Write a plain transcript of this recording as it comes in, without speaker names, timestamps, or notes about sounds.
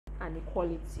and the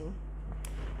quality.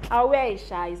 I'll wear it,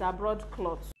 Sha. It's a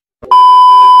broadcloth.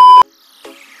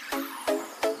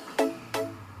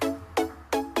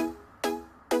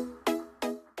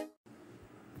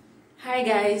 Hi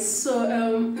guys, so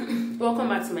welcome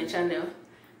back to my channel.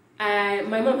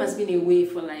 My mom has been away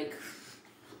for like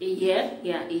a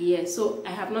year, so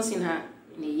I have not seen her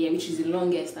in a year, which is the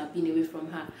longest I've been away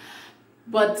from her.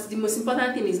 But the most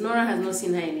important thing is Nora has not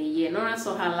seen her in a year. Nora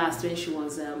saw her last when she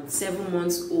was 7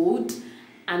 months old,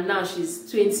 and now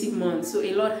she's 20 months, so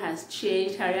a lot has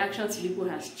changed. Her reaction to people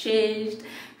has changed,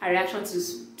 her reaction to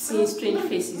seeing strange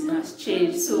faces has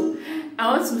changed. So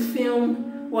I want to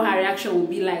film what her reaction will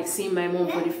be like seeing my mom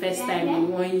for the first time in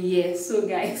 1 year. So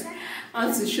guys, I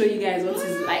want to show you guys what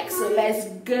it's like. So let's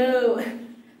go.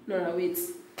 Nora, wait.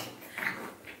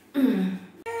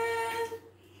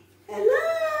 Hello,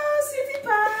 sweetie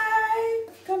pie.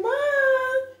 Come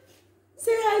on.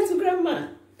 Say hi to grandma.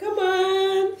 Come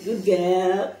on. Good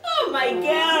girl. Oh, my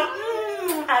girl.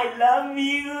 I love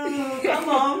you. Come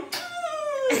on.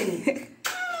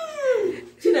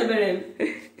 Chinaberem.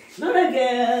 Nora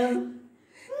girl.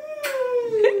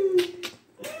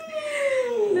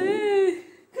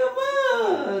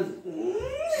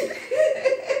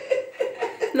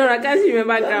 Nora, can't you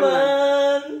remember Grandma?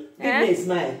 Come on. Give me a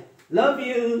smile. Love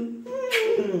you.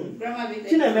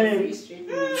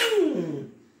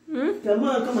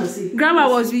 Grandma, come on, see. Grandma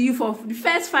was with you for the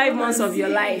first 5 months of your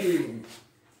life.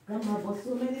 Grandma, for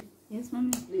so many. Yes,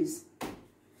 mommy. Please,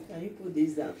 can you put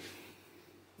this down?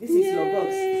 This is your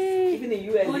box. Even in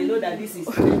US, they know that this is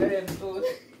Chinemerem's own.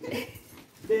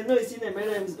 They know it's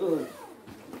Chinemerem's own.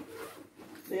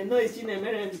 They know it's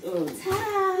Chinemerem's own.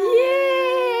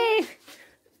 Yay!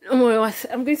 Oh my God,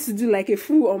 I'm going to do like a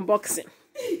full unboxing.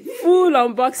 Full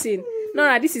unboxing.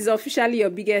 Nora, this is officially your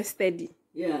biggest teddy.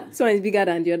 Yeah. This one is bigger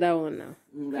than the other one now.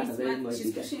 That's very much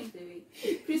bigger.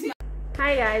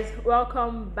 Hi guys,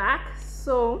 welcome back.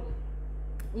 So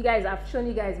you guys, I've shown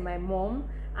you guys my mom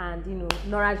and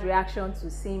Nora's reaction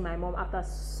to seeing my mom after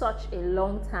such a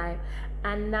long time,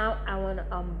 and now I want to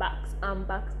unbox.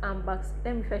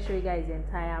 Let me first show you guys the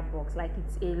entire box. Like,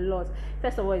 it's a lot.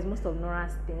 First of all, it's most of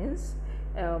Nora's things.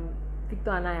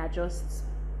 Victor and I are just,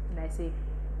 I say,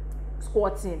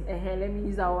 squatting. Let me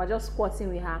use that word, just squatting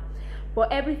with her.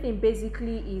 But everything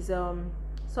basically is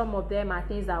some of them are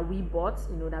things that we bought,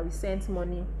 that we sent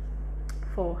money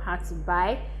for her to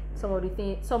buy.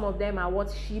 Some of them are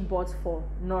what she bought for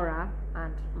Nora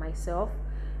and myself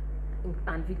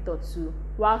and Victor too,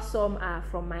 while some are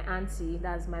from my auntie,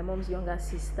 that's my mom's younger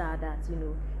sister, that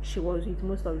she was with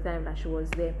most of the time that she was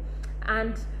there.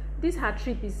 And this her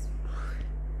trip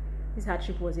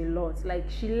was a lot. Like,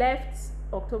 she left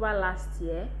October last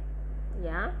year,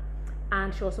 yeah,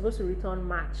 and she was supposed to return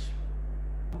March.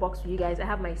 Box for you guys. I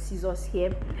have my scissors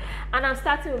here, and I'm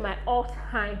starting with my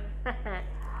all-time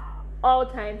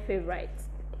favorite.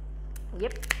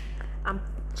 Yep, I'm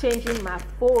changing my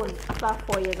phone after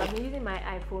 4 years. I've been using my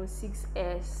iPhone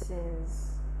 6s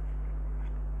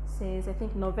since I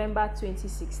think November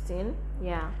 2016.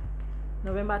 Yeah,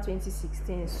 November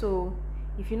 2016. So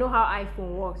if you know how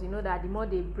iPhone works, you know that the more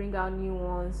they bring out new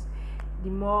ones, the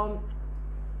more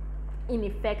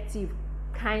ineffective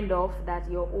kind of that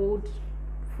your old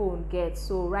phone gets.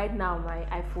 So right now my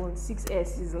iPhone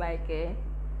 6s is like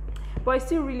but it's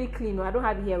still really clean. I don't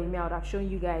have it here with me. I would have shown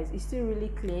you guys. It's still really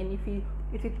clean.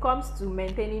 If it comes to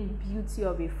maintaining beauty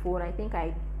of a phone, I think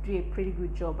I do a pretty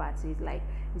good job at it. Like,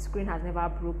 the screen has never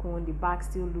broken, the back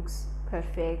still looks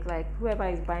perfect. Like, whoever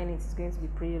is buying it is going to be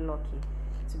pretty lucky,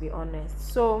 to be honest.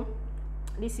 So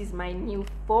this is my new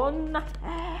phone.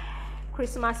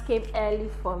 Christmas came early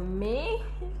for me,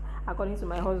 according to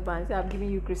my husband. So I'm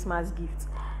giving you Christmas gifts.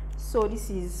 So this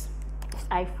is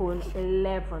iPhone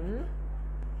 11.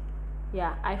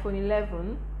 Yeah, iPhone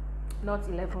 11, not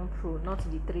 11 Pro, not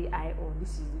the 3i own.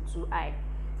 This is the 2i.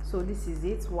 So this is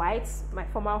it, white. My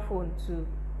former phone too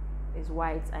is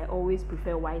white. I always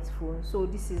prefer white phone. So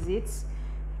this is it.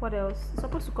 What else? It's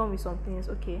supposed to come with some things.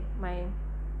 Okay, my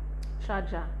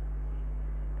charger.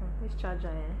 This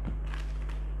charger,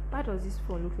 why does this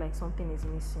phone look like something is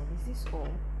missing? Is this all?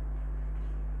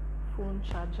 Phone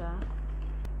charger.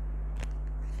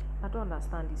 I don't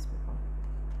understand this, people.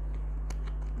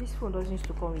 This phone doesn't used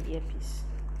to come with earpiece.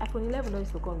 iPhone 11 doesn't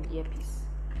used to come with earpiece.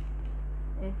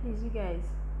 And please, you guys,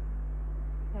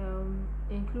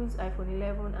 includes iPhone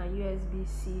 11 and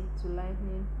USB-C to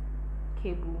Lightning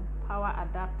cable, power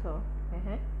adapter.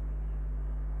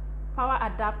 Power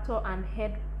adapter and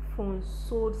headphones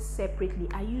sold separately.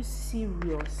 Are you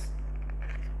serious?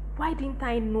 Why didn't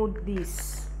I know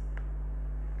this?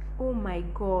 Oh my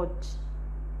God.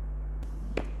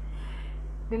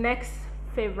 The next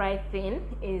favorite thing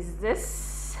is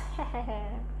this.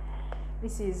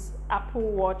 This is Apple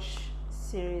Watch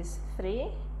Series 3.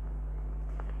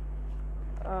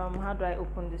 How do I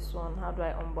open this one? How do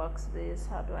I unbox this?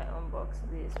 How do I unbox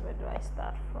this? Where do I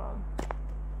start from?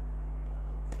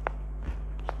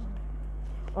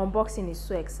 Unboxing is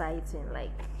so exciting, like,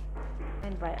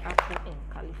 and by Apple in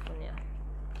California.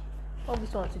 All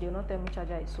this one today will not tell me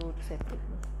charger is sold separately.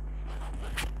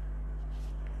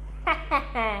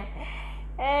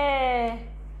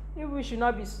 Maybe we should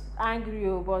not be angry,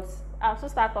 but I'll also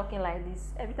start talking like this.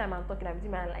 Every time I'm talking, I'm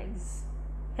doing my like this.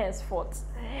 Henceforth,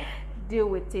 deal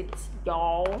with it,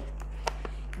 y'all.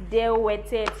 Deal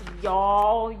with it,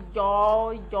 y'all.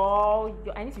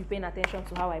 I need to be paying attention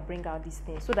to how I bring out these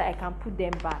things so that I can put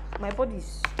them back. My body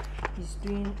is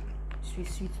doing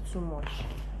sweet too much.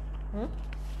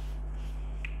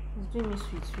 It's doing me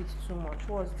sweet too much.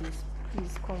 What's this?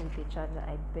 Please come with a charger,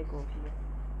 I beg of you.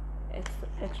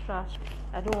 Extra.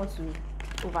 I don't want to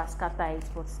over scatter it,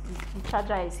 but the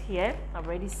charger is here. I've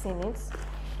already seen it.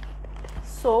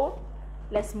 So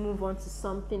let's move on to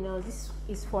something else. This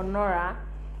is for Nora.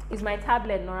 It's my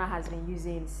tablet Nora has been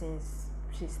using since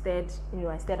I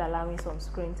started allowing some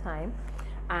screen time,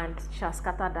 and she has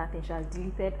scattered that and she has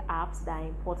deleted apps that are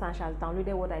important. She has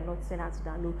downloaded what I not sent her to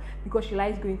download because she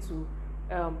likes going to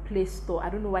Play Store. I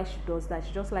don't know why she does that.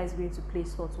 She just likes going to Play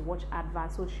Store to watch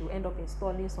adverts, so she'll end up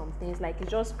installing some things. Like,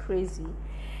 it's just crazy.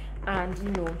 And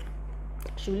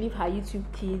she'll leave her YouTube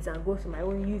kids and go to my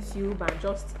own YouTube and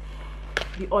just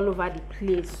be all over the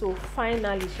place. So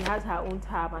finally she has her own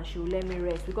tab and she'll let me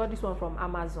rest. We got this one from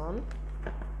Amazon.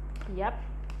 Yep,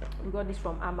 we got this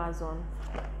from Amazon.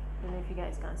 I don't know if you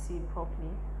guys can see it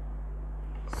properly.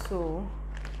 So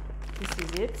this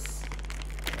is it.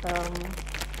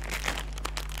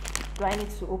 Do I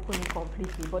need to open it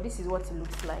completely? But this is what it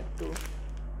looks like though.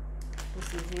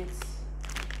 This is it.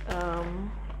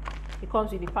 It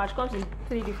comes with the pouch. It comes in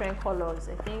 3 different colors,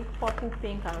 I think purple,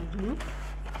 pink and blue.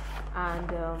 And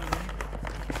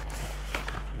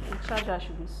the charger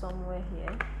should be somewhere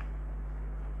here.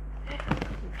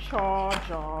 The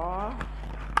charger,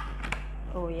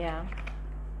 oh yeah,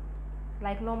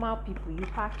 like normal people, you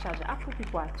pack charger. Apple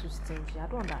people are too stingy. I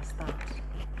don't understand.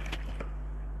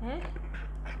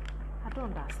 I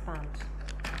don't understand.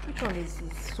 Which one is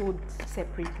sold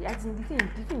separately? As in, the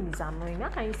thing is annoying. How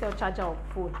can you sell charger or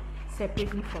phone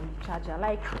separately from the charger?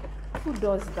 Like, who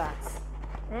does that?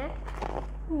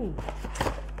 Who?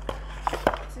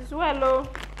 This is well, oh,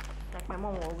 like my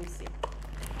mom will always say.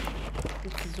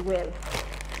 It is well.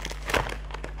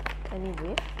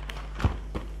 Anyway,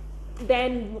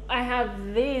 then I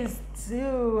have this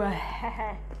too.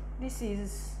 This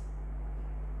is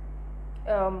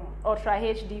Ultra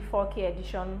HD 4K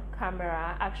edition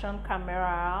camera, action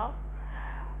camera.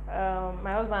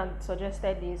 My husband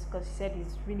suggested this because he said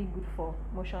it's really good for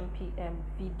motion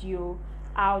video,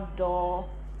 outdoor.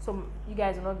 So you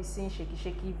guys will not be seeing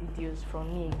shaky videos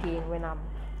from me again when I'm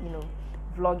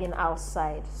vlogging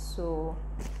outside. So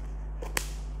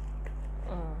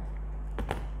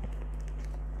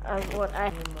and what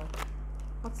are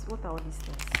all these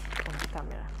things on the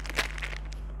camera?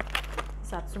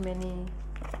 These are too many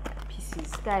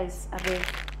pieces, guys.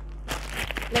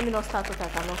 Let me not start what I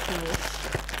cannot finish.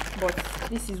 But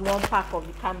this is one pack of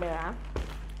the camera,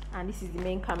 and this is the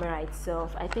main camera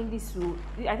itself. I think this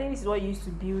is what you use to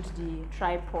build the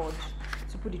tripod,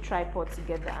 to put the tripod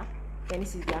together. And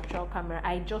this is the actual camera.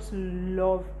 I just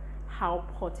love how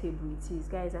portable it is,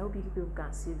 guys. I hope you people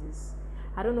can see this.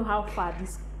 I don't know how far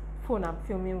this phone I'm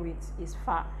filming with is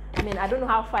far. I mean, I don't know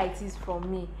how far it is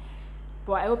from me,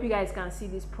 but I hope you guys can see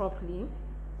this properly.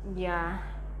 Yeah.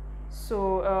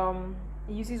 So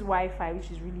it uses Wi-Fi, which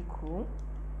is really cool.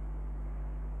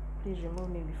 Please remove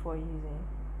me before using.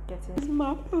 This is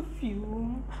my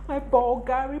perfume, my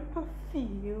Bulgari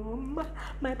perfume,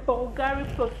 my Bulgari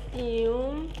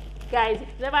perfume. Guys, if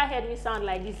you've never heard me sound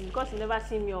like this, it's because you've never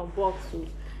seen me unbox. So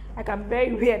like, I'm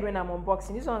very weird when I'm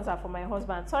unboxing. These ones are for my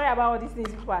husband. Sorry about all these things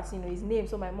people are seeing, his name,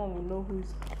 so my mom will know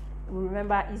will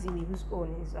remember easily whose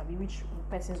own is, which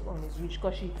person's own is which,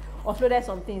 because she offloaded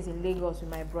some things in Lagos with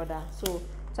my brother. So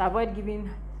to avoid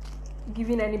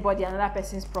giving anybody another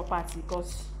person's property,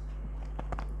 because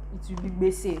it will be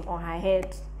basic on her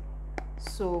head,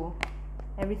 so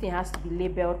everything has to be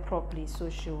labeled properly so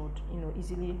she would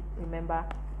easily remember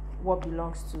what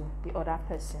belongs to the other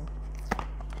person.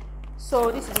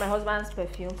 So this is my husband's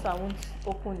perfume, so I won't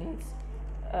open it.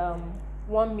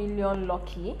 1 million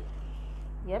Lucky.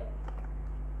 Yep,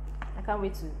 I can't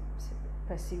wait to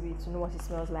perceive it, to know what it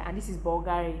smells like. And this is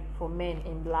Bulgari for men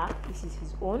in black. This is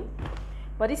his own,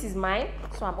 but this is mine,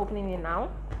 so I'm opening it now.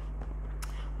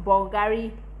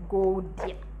 Bulgari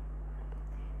Goldia.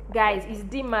 Guys, it's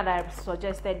Dima that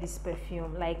suggested this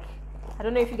perfume. Like, I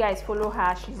don't know if you guys follow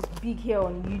her. She's big here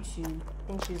on YouTube. I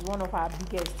think she's one of our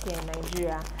biggest here in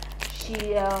Nigeria.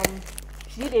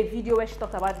 She did a video where she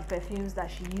talked about the perfumes that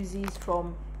she uses,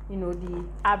 from, you know, the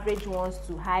average ones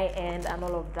to high end and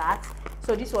all of that.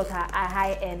 So this was her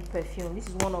high end perfume. This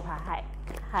is one of her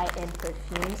high end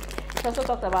perfumes. She also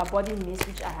talked about body mist,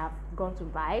 which I have gone to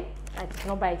buy. I did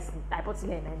not buy it. I bought it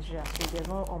here in Nigeria, so there's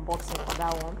no unboxing for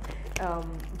that one.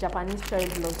 Japanese cherry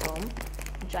blossom,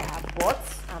 which I have bought.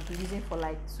 I've been using for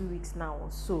like 2 weeks now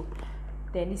or so.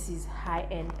 Then this is high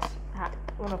end,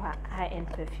 one of her high end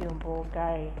perfume,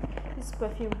 Bulgari. This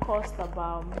perfume cost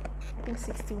about, I think,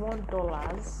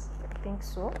 $61. I think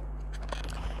so.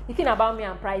 The thing about me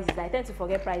and prices, I tend to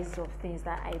forget prices of things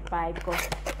that I buy, because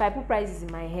if I put prices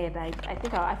in my head, I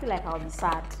feel like I'll be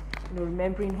sad, you know,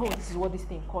 remembering, oh, this is what this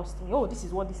thing cost me, oh, this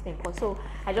is what this thing cost. So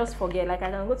I just forget. Like, I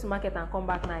can go to market and come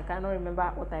back now, I cannot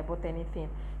remember what I bought anything.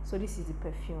 So this is the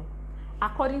perfume.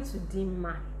 According to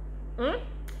Dima,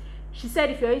 she said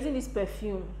if you're using this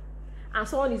perfume and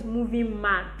someone is moving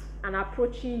mad and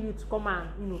approaching you to come and,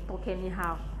 you know, talk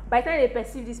anyhow, by the time they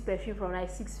perceive this perfume from like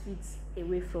 6 feet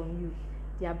away from you,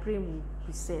 their brain will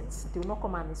reset. They will not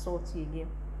come and insult you again.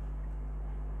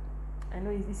 I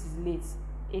know this is late,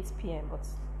 8 p.m, but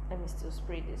let me still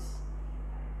spray this.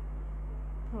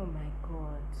 Oh my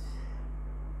god.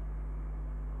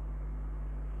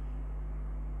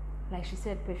 Like she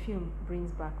said, perfume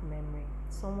brings back memory.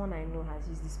 Someone I know has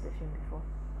used this perfume before.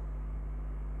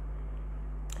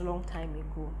 A long time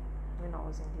ago, when I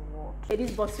was in the world. Hey,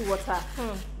 this bottle water.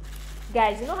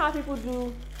 Guys, you know how people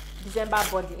do December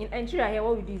body? In Nigeria here,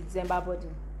 what we do is December body.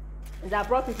 Is I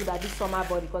brought people that do summer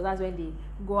body, because that's when they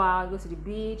go out, go to the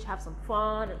beach, have some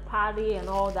fun, and party and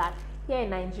all that. Here in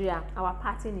Nigeria, our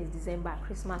partying is December,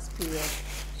 Christmas period.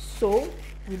 So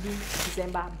we do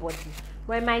December body.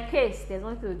 But in my case, there's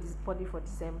nothing to this body for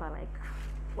December. Like,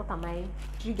 what am I?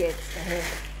 Do you get?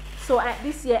 So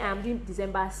this year I'm doing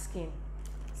December skin.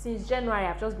 Since January,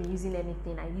 I've just been using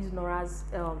anything. I use Nora's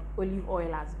olive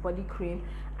oil as body cream.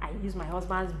 I use my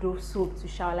husband's Dove soap to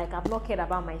shower. Like, I've not cared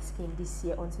about my skin this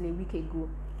year until a week ago.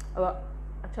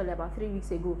 Actually about 3 weeks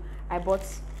ago, I bought,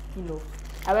 you know,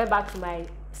 I went back to my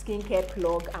skincare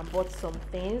plug and bought some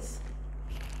things,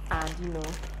 and, you know,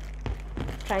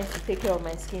 trying to take care of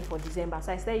my skin for December.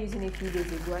 So I started using it a few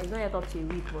days ago. It's not yet up to a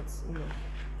week, but, you know,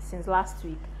 since last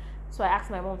week. So I asked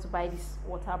my mom to buy this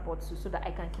water bottle so that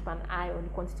I can keep an eye on the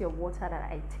quantity of water that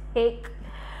I take,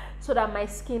 so that my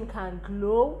skin can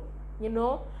glow, you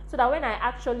know, so that when I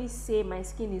actually say my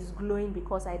skin is glowing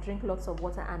because I drink lots of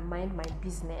water and mind my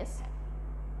business,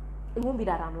 it won't be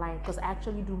that I'm lying, because I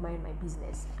actually do mind my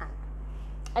business and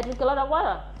I drink a lot of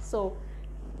water. So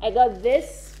I got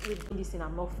this. With this thing,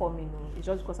 I'm not forming. It's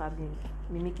just because I've been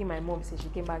mimicking my mom since she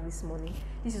came back this morning.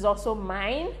 This is also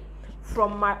mine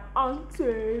from my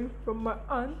auntie.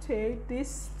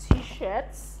 These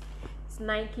t-shirts, it's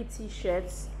Nike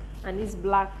t-shirts, and this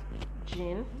black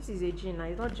jean. This is a jean now,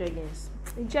 it's not jeggings.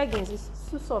 The jeggings is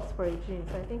too soft for a jean,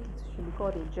 so I think it should be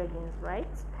called a jeggings, right?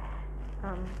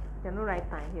 There's no right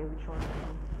time here which one to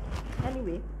do.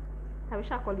 Anyway, I wish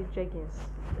I call it jeggings.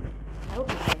 I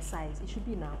hope it's my size. It should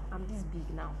be now. I'm this big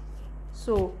now.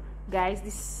 So guys,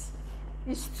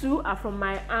 these two are from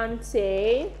my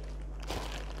auntie.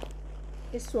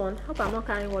 This one, hope I'm not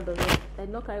carrying what does not. I did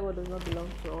not carry what does not belong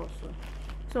to us.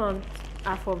 This one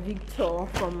are for Victor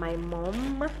from my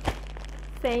mom.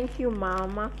 Thank you,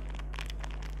 mama.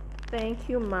 Thank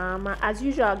you, mama. As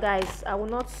usual, guys, I'm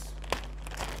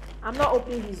not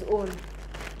opening his own,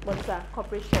 but it's a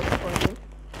corporate shirt for him.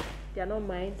 They are not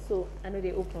mine, so I know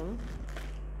they open.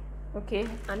 Okay,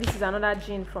 and this is another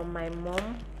jean from my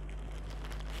mom.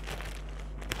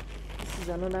 This is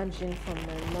another jean from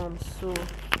my mom. So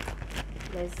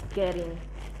let's get in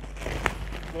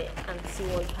there and see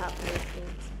what's happening.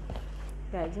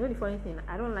 Guys, you know the funny thing,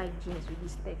 I don't like jeans with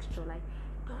this texture. Like,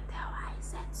 don't tell why I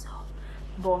said so.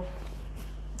 But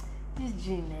this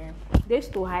jean, they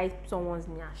used to hide someone's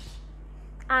nyash,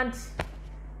 and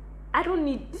I don't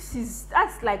need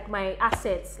that's like my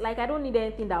assets. Like, I don't need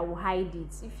anything that will hide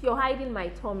it. If you're hiding my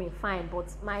tummy, fine,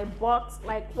 but my butt,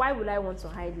 like, why would I want to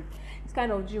hide it? This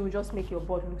kind of jean will just make your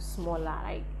butt look smaller.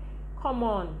 Like, come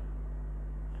on.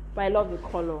 But I love the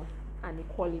color and the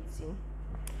quality.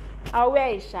 I'll wear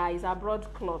it, it's a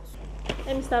broadcloth.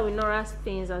 Let me start with Nora's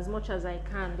things as much as I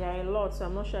can. There are a lot, so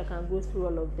I'm not sure I can go through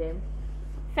all of them.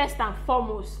 First and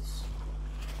foremost,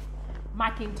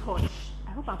 Macintosh.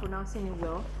 I hope I'm pronouncing it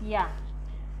well. Yeah,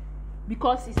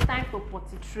 because it's time for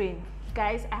potty train.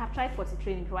 guys, I have tried potty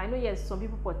training before. I know, yes, some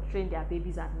people potty train their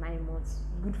babies at 9 months.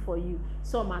 Good for you.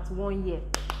 Some at 1 year.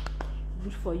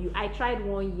 Good for you. I tried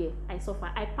 1 year. I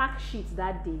suffered. I packed sheets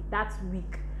that day, that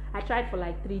week. I tried for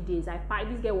like 3 days. I packed.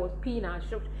 This girl was peeing and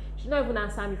she not even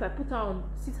answer me. If I put her on,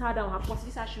 sit her down, her potty,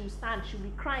 this how she will stand. She'll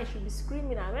be crying. She'll be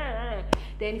screaming.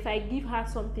 Then if I give her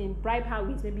something, bribe her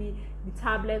with maybe the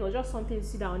tablet or just something to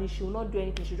sit down on it, she will not do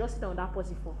anything. She'll just sit down on that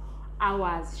potty for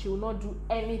hours. She will not do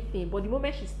anything. But the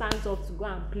moment she stands up to go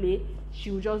and play,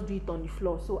 she will just do it on the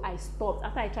floor. So I stopped.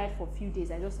 After I tried for a few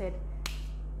days, I just said,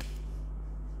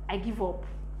 I give up.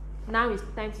 Now it's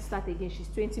time to start again. She's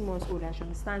 20 months old and she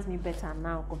understands me better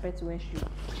now compared to when she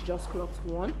just clocked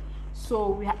 1.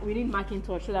 So we need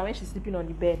Macintosh so that when she's sleeping on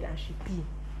the bed and she pee,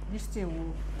 this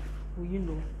thing will you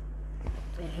know,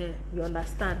 you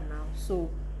understand now. So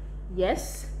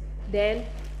yes, then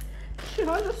she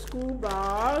has a school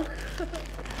bag.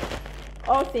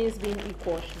 All things being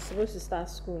equal, she's supposed to start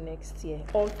school next year.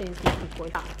 All things being equal,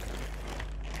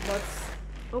 but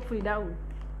hopefully that will.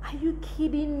 Are you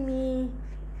kidding me?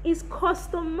 It's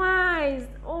customized.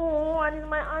 Oh, and it's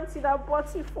my auntie that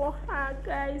bought it for her.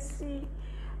 Guys, see?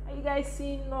 Are you guys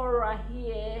seeing Nora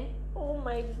here? Oh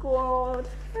my god,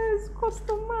 it's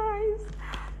customized.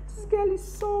 This girl is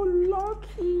so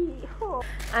lucky. Oh.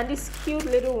 And this cute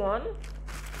little one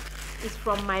is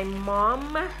from my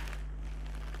mom.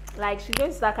 Like, she's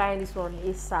going to start carrying this one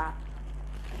ASAP.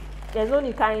 There's no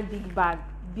need carrying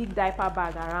big diaper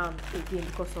bag around again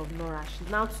because of Nora. She's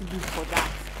now too big for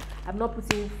that. I'm not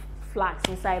putting flax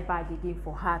inside bag again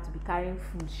for her to be carrying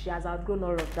food. She has outgrown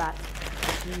all of that.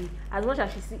 As much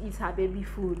as she still eats her baby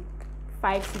food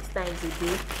 5-6 times a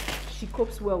day, she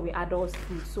copes well with adult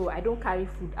food. So I don't carry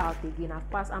food out again.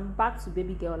 I'm back to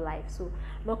baby girl life. So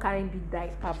I'm not carrying big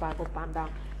diaper bag up and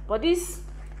down. But this,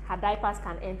 her diapers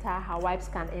can enter, her wipes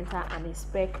can enter, and a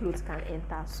spare clothes can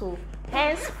enter. So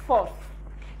henceforth,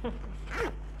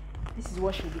 this is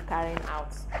what she'll be carrying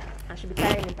out, and she'll be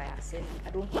carrying it by herself. I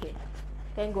don't care.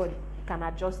 Thank God you can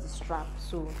adjust the strap.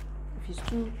 So if it's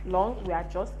too long, we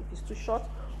adjust. If it's too short,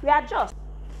 we adjust.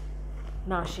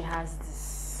 Now she has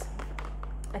this.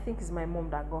 I think it's my mom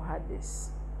that got her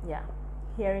this. Yeah,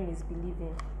 hearing is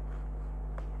believing.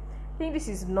 I think this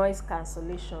is noise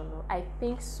cancellation. I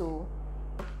think so.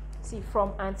 See,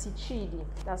 from Auntie Chidi,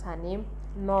 that's her name,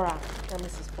 Nora. That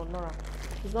means it's for Nora.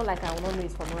 It's not like I will not know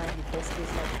it's for Nora in the first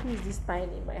place. Like, who is this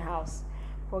tiny in my house?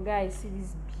 But guys, see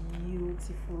this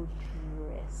beautiful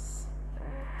dress.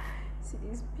 See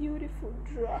this beautiful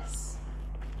dress.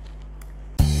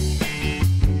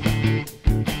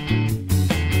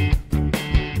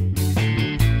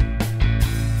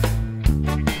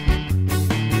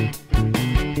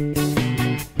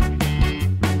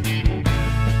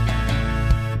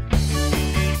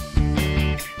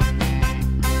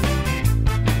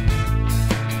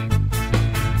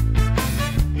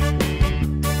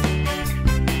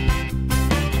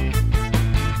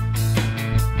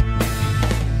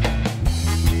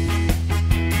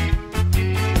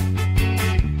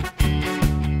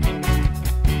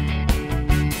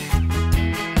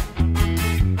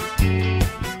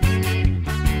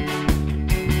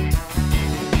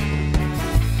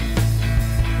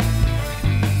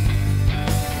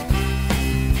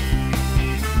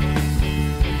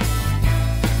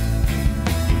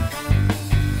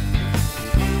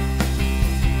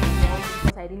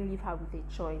 With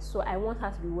a choice, so I want her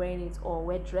to be wearing it all.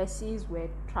 Wear dresses, wear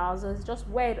trousers, just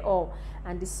wear it all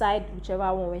and decide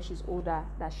whichever one when she's older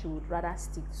that she would rather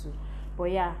stick to.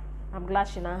 But yeah, I'm glad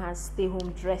she now has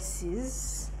stay-home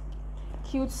dresses,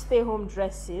 cute stay-home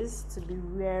dresses to be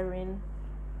wearing.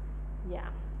 Yeah,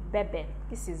 Bebe.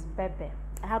 This is Bebe.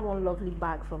 I had one lovely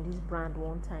bag from this brand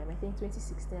one time. I think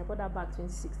 2016. I bought that bag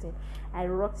 2016. I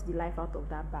rocked the life out of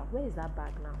that bag. Where is that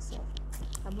bag now, sir?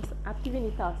 I've given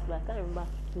it out, but I can't remember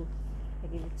who I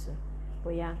gave it to.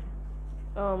 But yeah,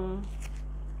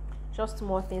 just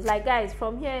more things. Like, guys,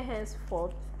 from here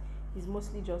henceforth is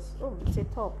mostly just, oh, it's a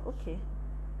top. Okay.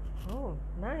 Oh,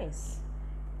 nice.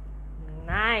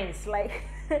 Like,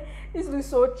 this looks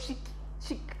so cheeky.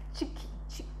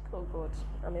 Oh god,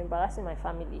 I'm embarrassing my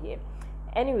family here.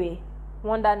 Anyway,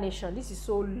 Wonder Nation, this is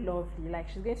so lovely. Like,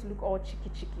 she's going to look all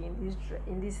cheeky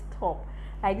in this top.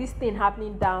 Like, this thing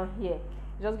happening down here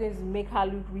is just going to make her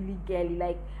look really girly.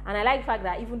 Like, and I like the fact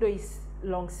that even though it's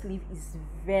long sleeve, it's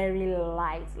very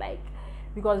light. Like,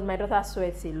 because my daughter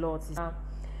sweats a lot.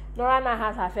 Nora now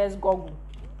has her first goggle.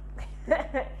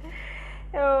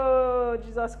 Oh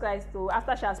Jesus Christ! Oh,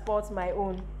 after she has bought my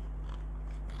own.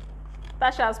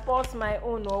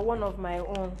 Or one of my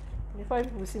own. Before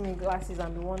people see me glasses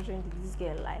and be wondering, did this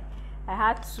girl lie? I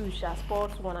had two. She has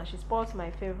bought one and she bought my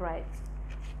favorite.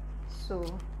 so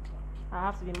I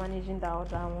have to be managing the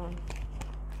other one.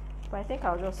 But I think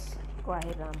I'll just go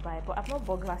ahead and buy. But I've not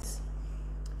bought glasses.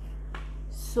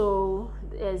 So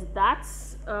there's that.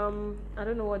 I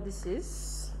don't know what this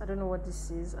is. I don't know what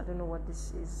this is. I don't know what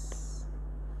this is.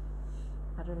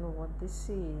 I don't know what this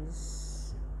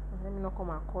is. Let me not come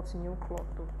and cut new cloth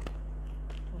though.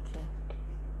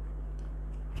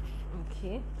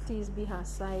 Okay, please be her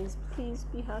size. Please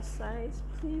be her size.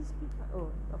 Please be her...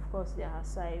 Oh, of course they are her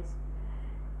size.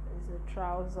 It's a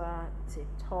trouser, it's a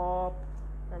top,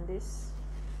 and this,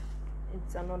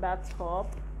 it's another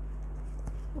top.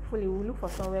 Hopefully we'll look for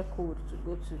somewhere cold to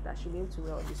go to that she'll be able to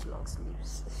wear all these long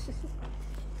sleeves.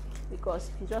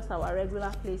 Because if you just have our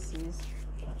regular places,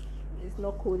 it's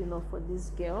not cold enough for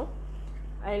this girl.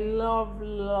 I love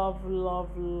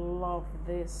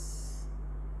this.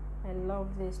 I love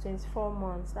this. 24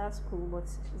 months, that's cool, but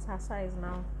she's her size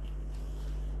now.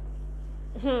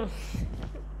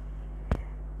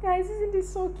 Guys, isn't this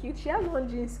so cute? She has one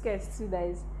jean skirt too that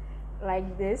is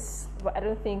like this, but I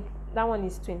don't think that one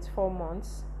is 24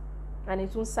 months, and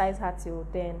it won't size her till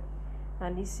then.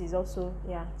 And this is also,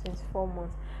 yeah, 24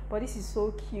 months. But this is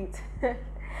so cute.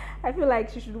 I feel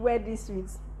like she should wear this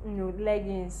with, you know,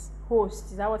 leggings. Host,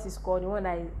 is that what it's called? The one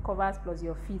that covers plus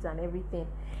your feet and everything.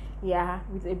 Yeah,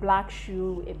 with a black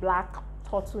shoe, a black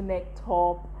turtleneck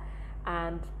top,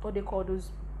 and what they call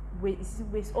those waist,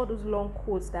 all those long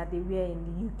coats that they wear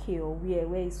in the UK or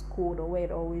where it's cold or where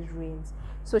it always rains.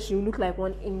 So she will look like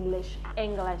one English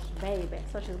baby.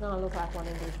 So she's gonna look like one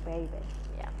English baby.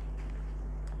 Yeah.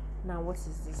 Now what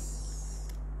is this?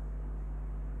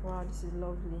 Wow, this is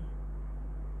lovely.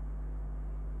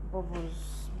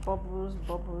 Bubbles.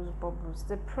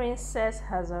 The princess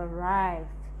has arrived.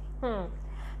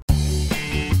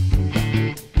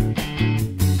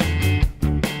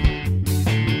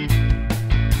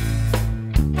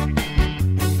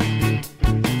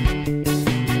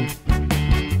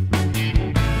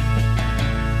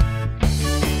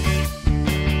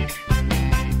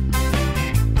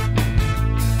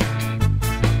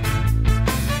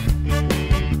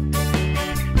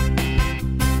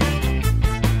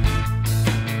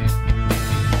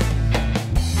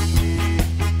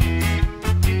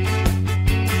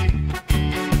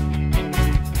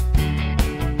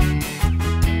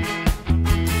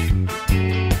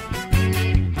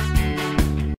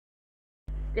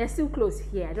 They're still close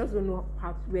here. I just don't know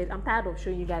how to wear it. I'm tired of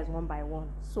showing you guys one by one,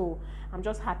 so I'm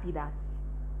just happy that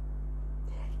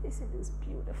this is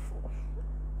beautiful.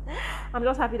 I'm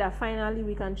just happy that finally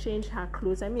we can change her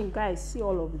clothes. I mean, guys, see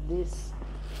all of this.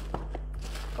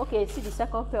 Okay, see the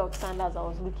second pair of sandals I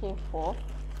was looking for.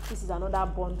 This is another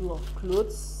bundle of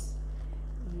clothes.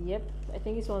 Yep, I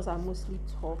think these ones are mostly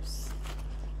tops.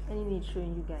 I need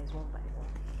showing you guys one by one,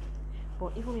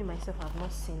 but even me myself, I've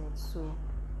not seen it. So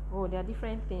oh, there are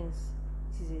different things.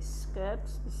 This is a skirt,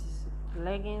 this is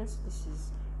leggings, this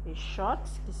is a short,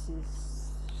 this is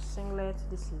singlet,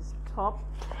 this is top.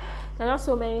 There are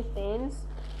so many things.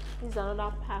 This is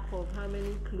another pack of how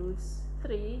many clothes?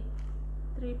 Three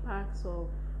packs of.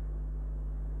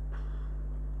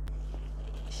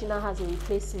 She now has a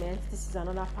replacement. This is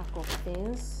another pack of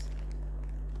things.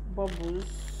 Bubbles.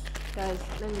 Guys,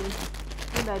 let me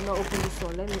not open this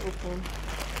one. Let me open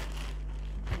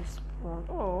this one.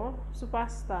 Oh,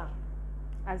 superstar.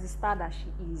 As a star that she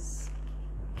is.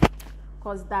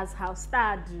 Because that's how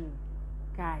star do.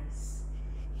 Guys.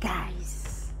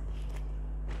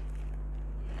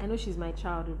 I know she's my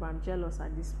childhood, but I'm jealous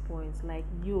at this point. Like,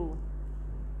 yo.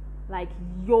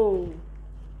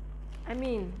 I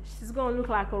mean, she's gonna look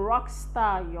like a rock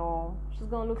star, y'all. She's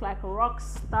gonna look like a rock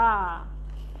star.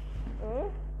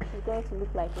 She's going to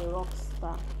look like a rock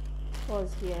star.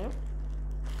 What's here?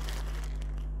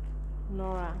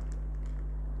 Nora.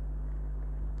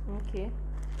 Okay.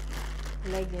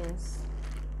 Leggings.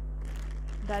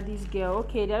 Daddy's girl.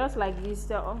 Okay, they're just like this.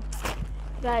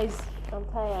 Guys, I'm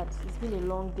tired. It's been a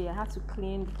long day. I had to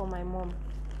clean before my mom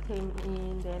came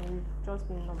in. Then we've just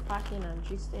been unpacking and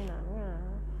gisting and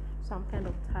so I'm kind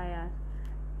of tired.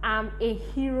 I'm a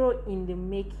hero in the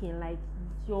making. Like,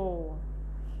 yo,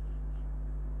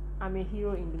 I'm a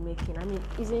hero in the making. I mean,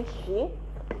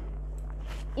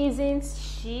 isn't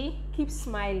she? Keep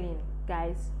smiling,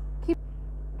 guys.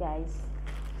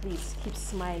 Please keep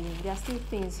smiling. There are still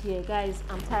things here, guys.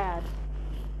 I'm tired.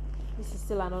 This is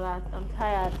still another. I'm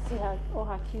tired. See her, all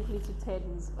her cute little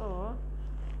teddies. Oh,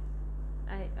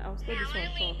 I'll stay this one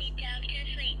first. Me down to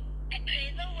sleep. I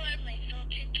pray the Lord my soul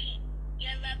to keep.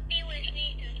 Your love be with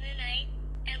me through the night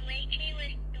and wake me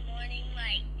with the morning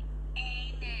light.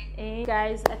 Amen. And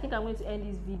guys, I think I'm going to end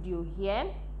this video here.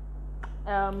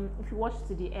 If you watch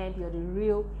to the end, you're the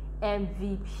real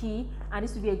MVP, and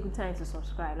this would be a good time to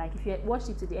subscribe. Like if you watched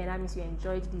it to the end, that means you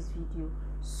enjoyed this video,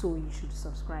 so you should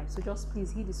subscribe. So just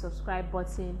please hit the subscribe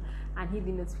button and hit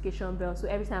the notification bell, so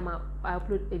every time I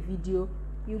upload a video,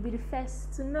 you'll be the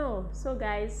first to know. So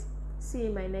guys, see you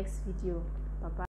in my next video. Bye bye.